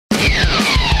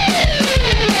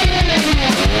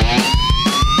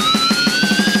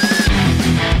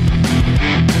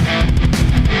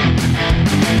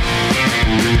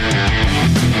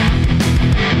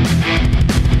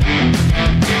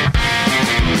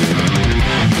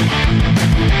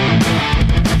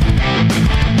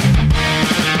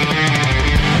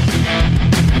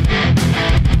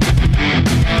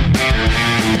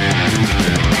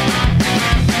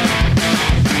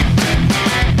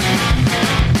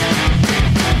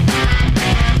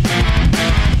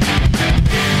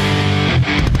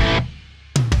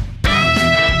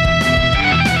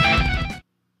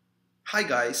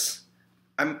guys,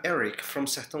 I'm Eric from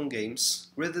Photon Games.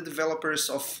 We're the developers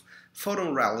of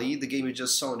Photon Rally, the game you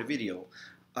just saw in the video.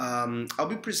 I'll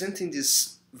be presenting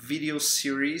this video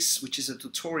series, which is a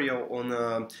tutorial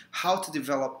on how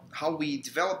we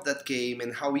develop that game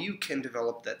and how you can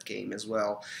develop that game as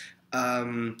well.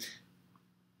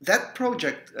 That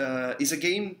project is a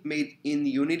game made in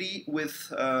Unity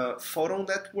with Photon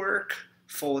Network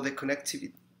for the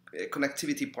connectivity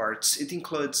parts. It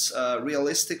includes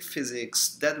realistic physics,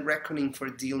 dead reckoning for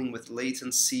dealing with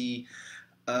latency,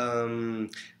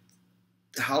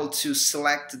 how to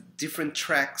select different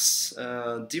tracks,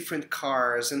 different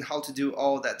cars, and how to do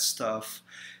all that stuff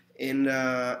in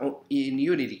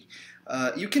Unity.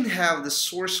 You can have the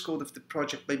source code of the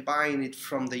project by buying it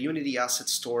from the Unity Asset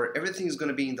Store. Everything is going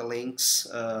to be in the links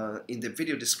in the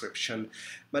video description.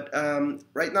 But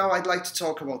right now I'd like to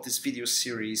talk about this video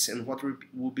series and what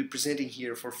we'll be presenting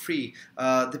here for free.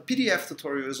 The PDF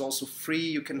tutorial is also free.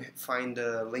 You can find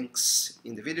links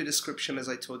in the video description, as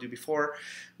I told you before.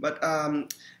 But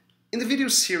in the video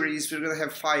series, we're going to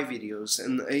have 5 videos,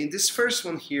 and in this first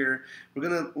one here, we're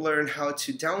going to learn how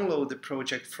to download the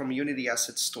project from Unity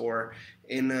Asset Store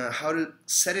and how to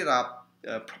set it up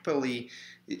properly,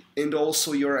 and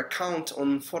also your account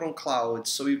on Photon Cloud,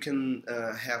 so you can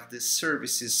have the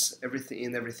services,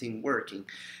 everything working.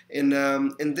 And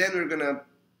then we're going to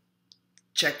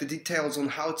check the details on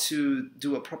how to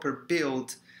do a proper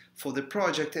build for the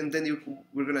project, and then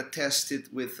we're going to test it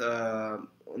with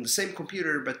on the same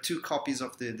computer, but 2 copies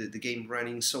of the game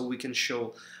running, so we can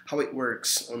show how it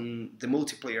works on the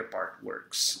multiplayer part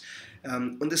works.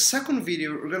 On the second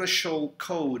video, we're going to show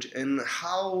code and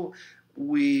how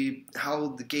the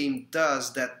game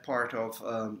does that part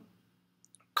of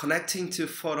connecting to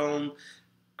Photon,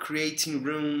 creating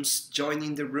rooms,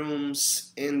 joining the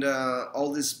rooms, and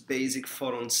all this basic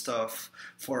Photon stuff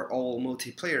for all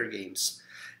multiplayer games.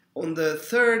 On the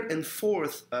third and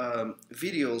fourth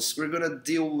videos, we're going to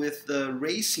deal with the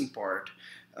racing part.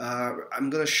 I'm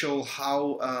going to show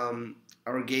how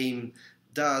our game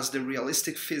does the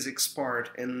realistic physics part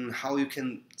and how you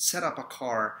can set up a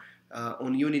car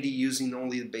on Unity using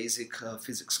only the basic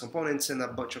physics components and a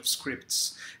bunch of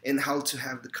scripts, and how to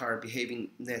have the car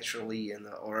behaving naturally and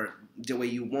or the way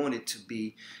you want it to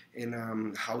be,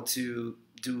 and how to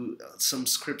do some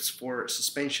scripts for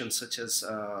suspension, such as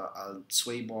a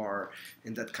sway bar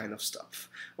and that kind of stuff.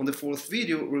 On the fourth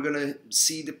video, we're gonna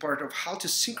see the part of how to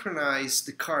synchronize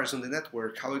the cars on the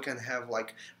network, how you can have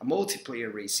like a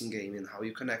multiplayer racing game, and how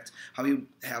you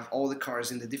have all the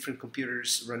cars in the different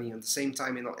computers running at the same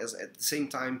time, and at the same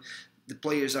time the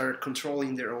players are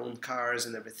controlling their own cars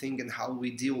and everything, and how we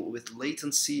deal with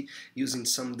latency using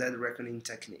some dead reckoning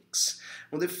techniques.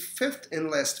 On the fifth and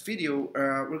last video,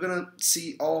 we're gonna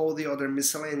see all the other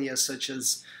miscellaneous, such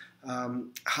as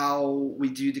how we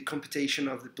do the computation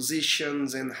of the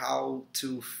positions, and how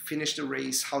to finish the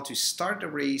race, how to start the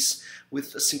race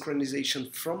with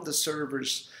synchronization from the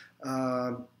servers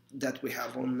that we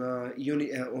have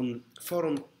on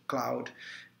Photon Cloud.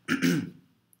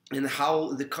 And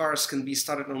how the cars can be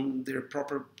started on their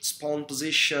proper spawn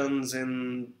positions,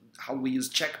 and how we use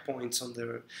checkpoints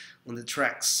on the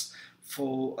tracks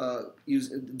for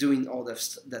doing all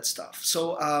that stuff.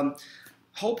 So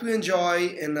hope you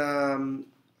enjoy, and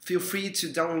feel free to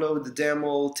download the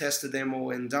demo, test the demo,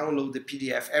 and download the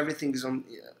PDF. Everything is on.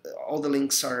 All the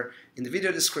links are in the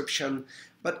video description.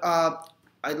 But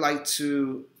I'd like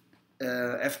to,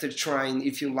 after trying,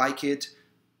 if you like it,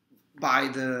 buy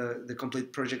the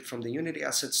complete project from the Unity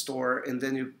Asset Store, and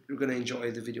then you're going to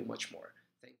enjoy the video much more.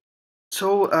 Thank you.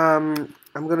 So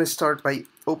I'm going to start by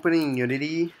opening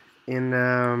Unity, and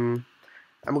I'm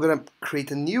going to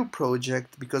create a new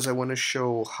project because I want to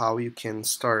show how you can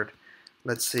start,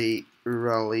 let's say,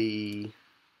 Rally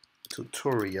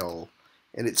tutorial,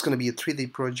 and it's going to be a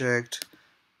 3D project.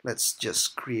 Let's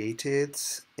just create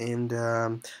it.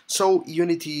 And so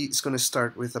Unity is going to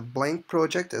start with a blank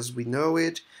project as we know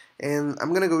it, and I'm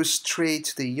going to go straight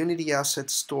to the Unity Asset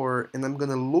Store, and I'm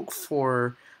going to look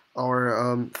for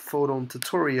our Photon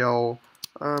tutorial.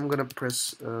 I'm going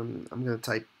to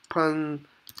type Pun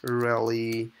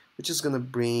Rally, which is going to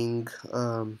bring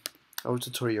our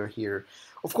tutorial here.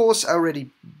 Of course, I already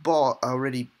bought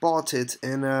it,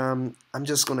 and I'm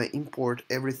just gonna import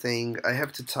everything. I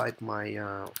have to type my,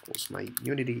 of course, my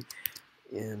Unity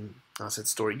Asset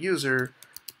Store user.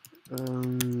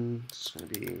 It's gonna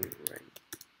be right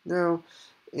now,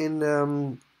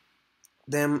 and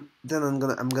then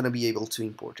I'm gonna be able to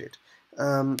import it.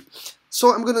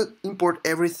 So I'm gonna import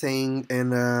everything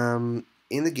and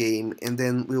in the game, and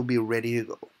then we'll be ready to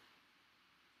go.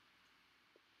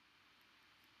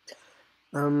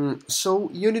 So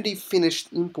Unity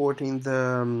finished importing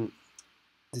the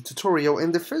tutorial,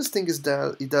 and the first thing is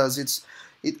that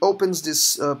it opens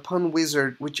this pun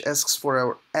wizard which asks for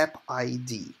our app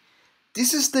ID.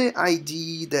 This is the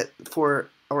ID that for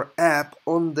our app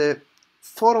on the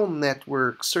Photon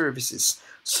Network services.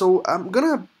 So I'm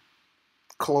gonna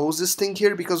close this thing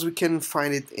here because we can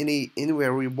find it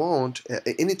anywhere we want,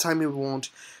 anytime we want.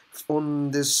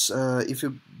 On this, if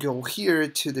you go here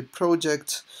to the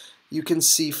project, you can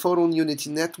see Photon Unity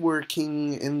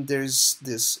Networking, and there's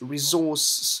this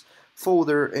resource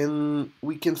folder, and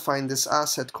we can find this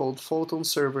asset called Photon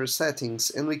Server Settings,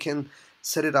 and we can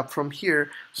set it up from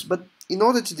here. But in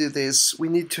order to do this, we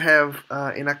need to have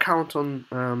an account on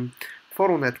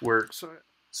Photon Network.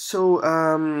 So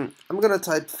I'm gonna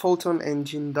type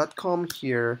photonengine.com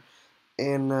here,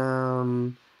 and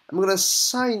I'm gonna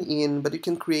sign in, but you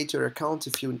can create your account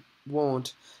if you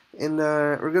want. And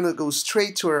we're gonna go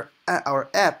straight to our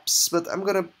apps, but I'm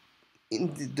gonna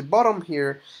in the bottom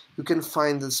here you can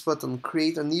find this button,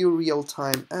 create a new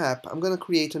real-time app. I'm gonna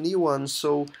create a new one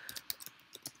so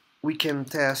we can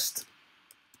test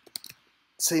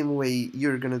same way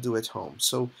you're gonna do at home.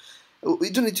 So we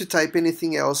don't need to type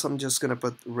anything else. I'm just gonna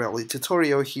put Rally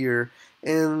tutorial here,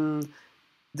 and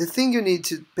the thing you need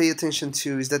to pay attention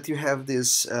to is that you have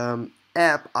this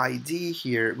app ID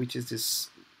here, which is this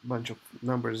bunch of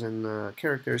numbers and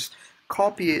characters.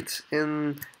 Copy it,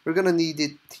 and we're gonna need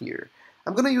it here.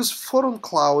 I'm gonna use Photon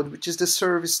Cloud, which is the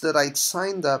service that I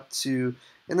signed up to,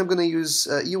 and I'm gonna use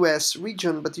US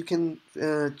region, but you can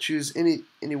choose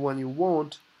any one you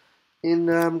want. And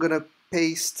I'm gonna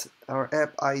paste our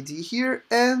app ID here,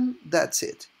 and that's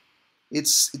it.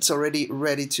 It's already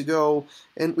ready to go,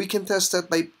 and we can test that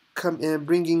by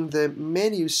bringing the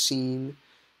menu scene,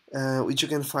 which you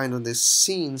can find on this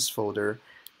scenes folder.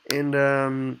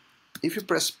 And if you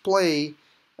press play,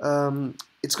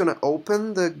 it's gonna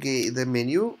open the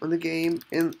menu on the game,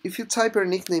 and if you type your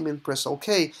nickname and press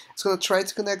OK, it's gonna try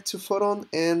to connect to Photon,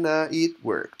 and it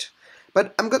worked.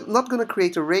 But I'm not going to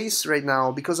create a race right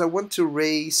now because I want to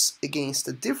race against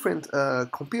a different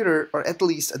computer, or at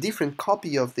least a different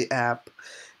copy of the app.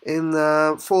 And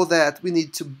for that, we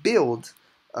need to build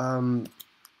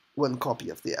one copy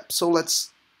of the app. So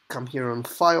let's come here on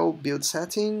File, Build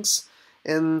Settings,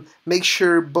 and make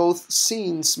sure both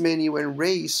Scenes, Menu, and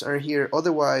Race are here.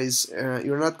 Otherwise,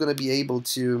 you're not going to be able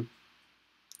to.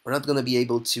 We're not going to be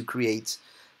able to create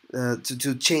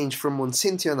to change from one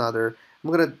scene to another.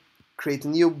 I'm going to create a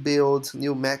new build,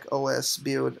 new Mac OS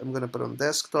build. I'm gonna put on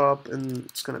desktop, and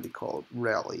it's gonna be called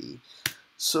Rally.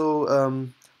 So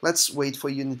let's wait for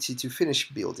Unity to finish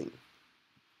building.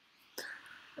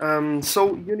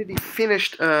 So Unity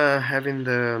finished having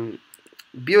the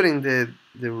building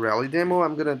the Rally demo.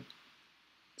 I'm gonna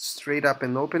straight up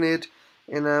and open it,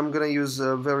 and I'm gonna use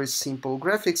a very simple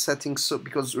graphics settings. So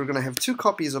because we're gonna have two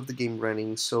copies of the game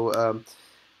running. So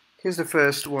here's the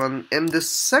first one, and the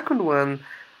second one,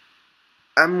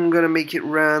 I'm gonna make it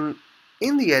run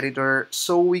in the editor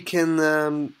so we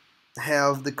can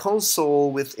have the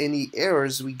console with any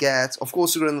errors we get. Of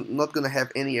course, we're not gonna have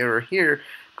any error here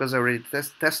because I already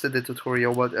tested the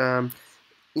tutorial. But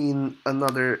in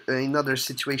other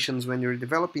situations when you're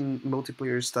developing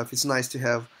multiplayer stuff, it's nice to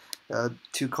have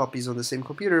two copies on the same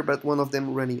computer, but one of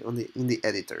them running in the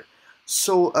editor.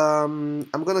 So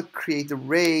I'm gonna create a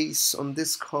race on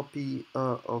this copy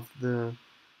of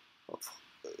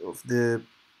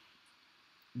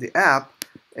the app,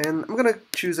 and I'm gonna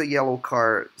choose a yellow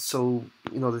car so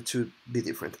in order to be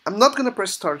different. I'm not gonna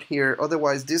press start here,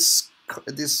 otherwise this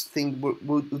thing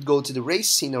would go to the race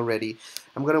scene already.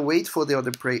 I'm gonna wait for the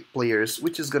other players,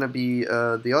 which is gonna be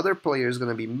the other player is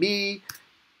gonna be me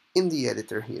in the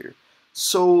editor here.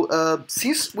 So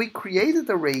since we created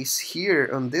a race here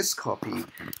on this copy,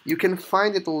 you can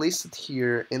find it listed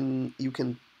here, and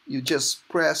you just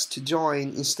press to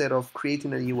join instead of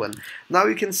creating a new one. Now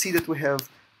you can see that we have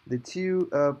the two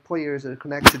players are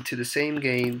connected to the same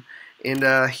game,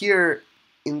 and here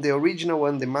in the original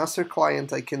one, the master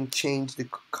client, I can change the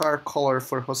car color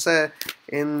for Jose,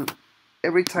 and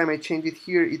every time I change it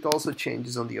here, it also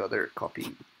changes on the other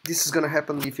copy. This is gonna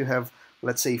happen if you have,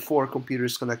 let's say, 4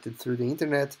 computers connected through the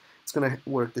internet. It's gonna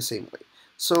work the same way.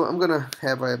 So I'm gonna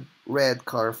have a red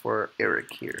car for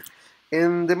Eric here.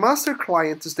 And the master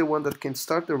client is the one that can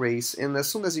start the race, and as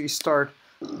soon as you start,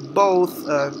 both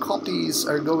copies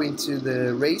are going to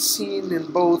the race scene, and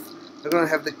both are going to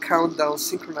have the countdown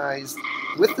synchronized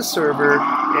with the server,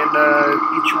 and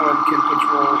each one can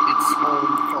control its own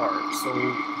car. So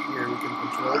here we can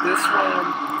control this one,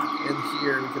 and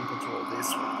here we can control this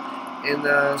one. And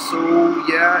so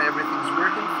yeah, everything's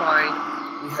working fine.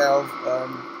 We have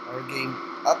our game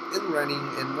up and running,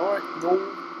 and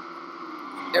no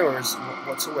errors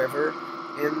whatsoever,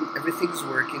 and everything's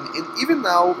working. And even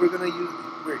now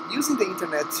we're using the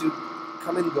internet to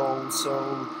come and go,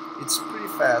 so it's pretty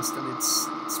fast and it's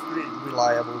pretty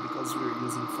reliable because we're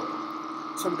using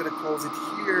Photon. So I'm gonna close it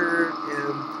here,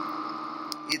 and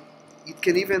it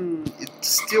can even, it's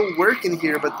still working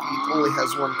here, but it only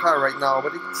has one car right now,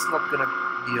 but it's not gonna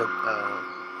be a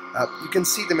you can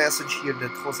see the message here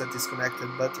that Rosette is disconnected,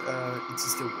 but it's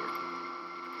still working.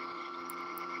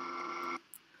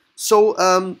 So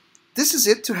this is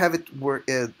it to have it work,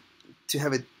 to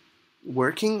have it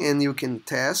working, and you can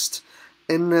test.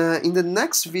 And in the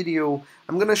next video,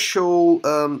 I'm gonna show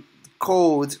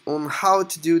code on how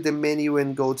to do the menu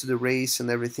and go to the race and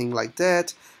everything like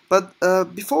that. But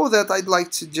before that, I'd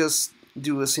like to just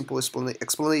do a simple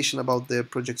explanation about the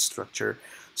project structure.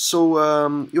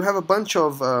 So you have a bunch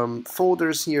of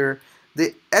folders here.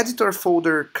 The editor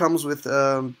folder comes with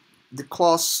the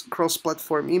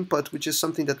cross-platform input, which is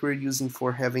something that we're using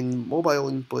for having mobile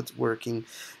input working.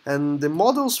 And the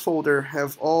models folder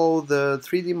have all the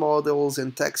 3D models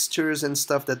and textures and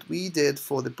stuff that we did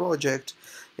for the project,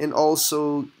 and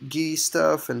also GUI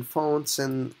stuff and fonts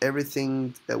and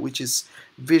everything which is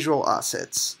visual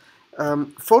assets.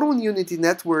 Photon Unity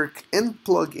Network and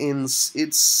plugins,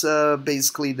 it's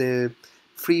basically the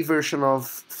free version of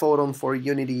Photon for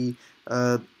Unity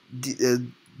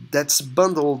that's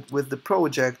bundled with the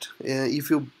project.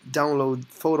 If you download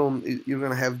Photon, you're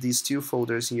gonna have these two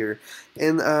folders here.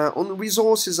 And on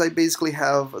resources, I basically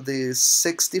have the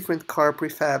 6 different car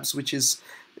prefabs, which is,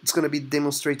 it's gonna be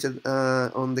demonstrated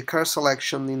on the car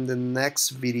selection in the next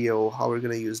video, how we're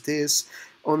gonna use this.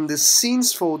 On the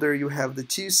scenes folder, you have the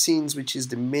 2 scenes, which is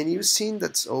the menu scene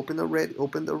that's opened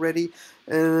already,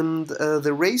 and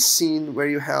the race scene where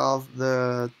you have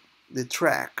the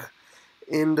track.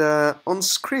 And on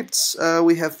scripts,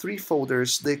 we have 3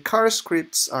 folders. The car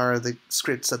scripts are the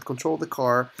scripts that control the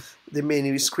car, the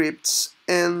menu scripts,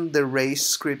 and the race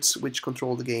scripts, which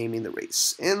control the game in the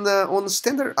race. And on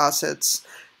standard assets,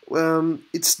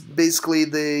 it's basically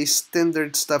the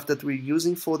standard stuff that we're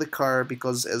using for the car,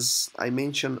 because as I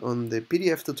mentioned on the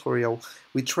PDF tutorial,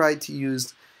 we tried to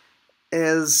use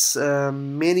as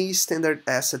many standard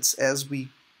assets as we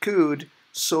could,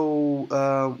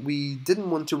 so we didn't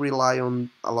want to rely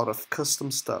on a lot of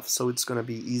custom stuff, so it's gonna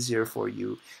be easier for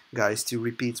you guys to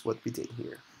repeat what we did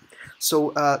here.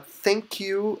 So thank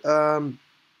you.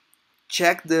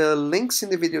 Check the links in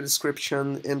the video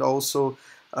description, and also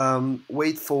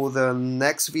wait for the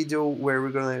next video where we're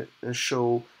gonna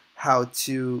show how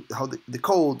the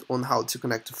code on how to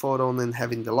connect to Photon and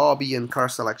having the lobby and car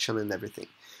selection and everything.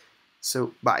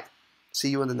 So bye. See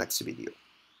you in the next video.